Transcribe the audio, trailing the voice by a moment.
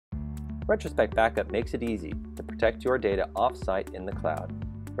Retrospect Backup makes it easy to protect your data off-site in the cloud.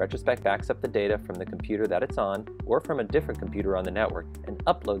 Retrospect backs up the data from the computer that it's on or from a different computer on the network and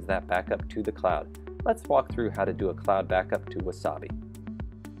uploads that backup to the cloud. Let's walk through how to do a cloud backup to Wasabi.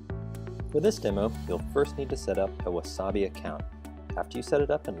 For this demo, you'll first need to set up a Wasabi account. After you set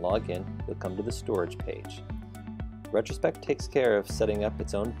it up and log in, you'll come to the storage page. Retrospect takes care of setting up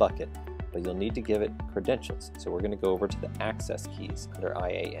its own bucket, but you'll need to give it credentials, so we're going to go over to the access keys under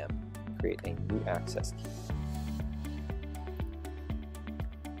IAM. Create a new access key.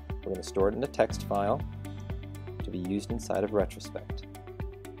 We're going to store it in a text file to be used inside of Retrospect.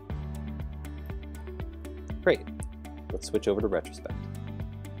 Great. Let's switch over to Retrospect.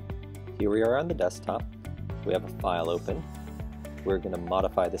 Here we are on the desktop. We have a file open. We're going to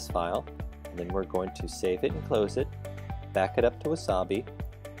modify this file, and then we're going to save it and close it, back it up to Wasabi,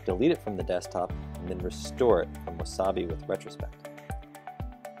 delete it from the desktop, and then restore it from Wasabi with Retrospect.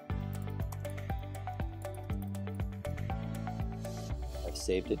 I've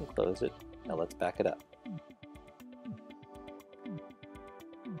saved it and closed it. Now let's back it up.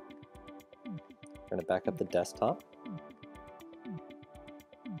 We're going to back up the desktop.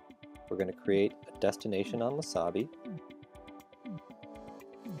 We're going to create a destination on Wasabi.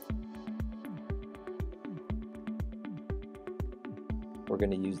 We're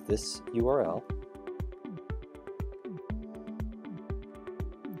going to use this URL,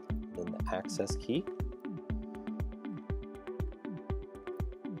 then the access key,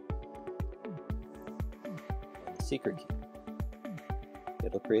 and the secret key.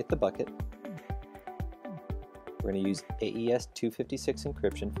 It'll create the bucket. We're going to use AES 256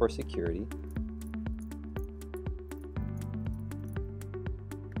 encryption for security.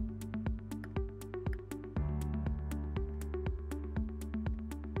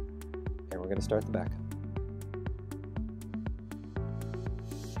 And we're going to start the backup.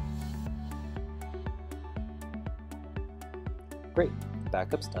 Great,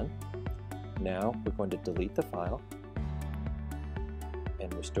 backup's done. Now we're going to delete the file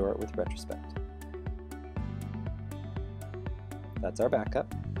and restore it with Retrospect. That's our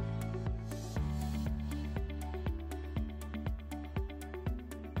backup.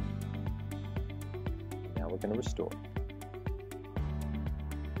 Now we're going to restore.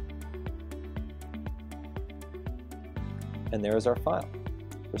 And there is our file,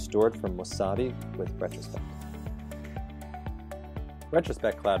 restored from Wasabi with Retrospect.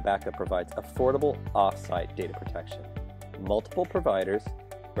 Retrospect Cloud Backup provides affordable off-site data protection. Multiple providers.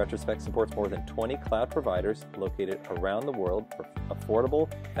 Retrospect supports more than 20 cloud providers located around the world for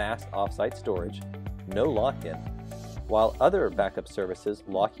affordable, fast off-site storage, no lock-in. While other backup services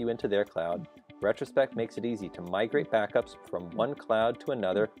lock you into their cloud, Retrospect makes it easy to migrate backups from one cloud to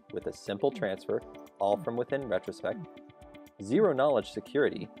another with a simple transfer, all from within Retrospect. Zero-knowledge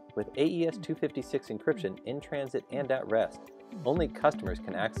security with AES 256 encryption in transit and at rest. Only customers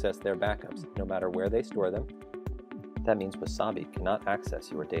can access their backups, no matter where they store them. That means Wasabi cannot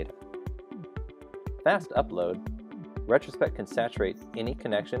access your data. Fast upload. Retrospect can saturate any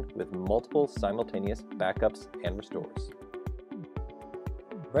connection with multiple simultaneous backups and restores.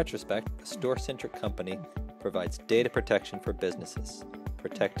 Retrospect, a store-centric company, provides data protection for businesses,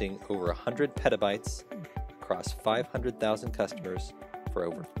 protecting over 100 petabytes across 500,000 customers for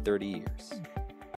over 30 years.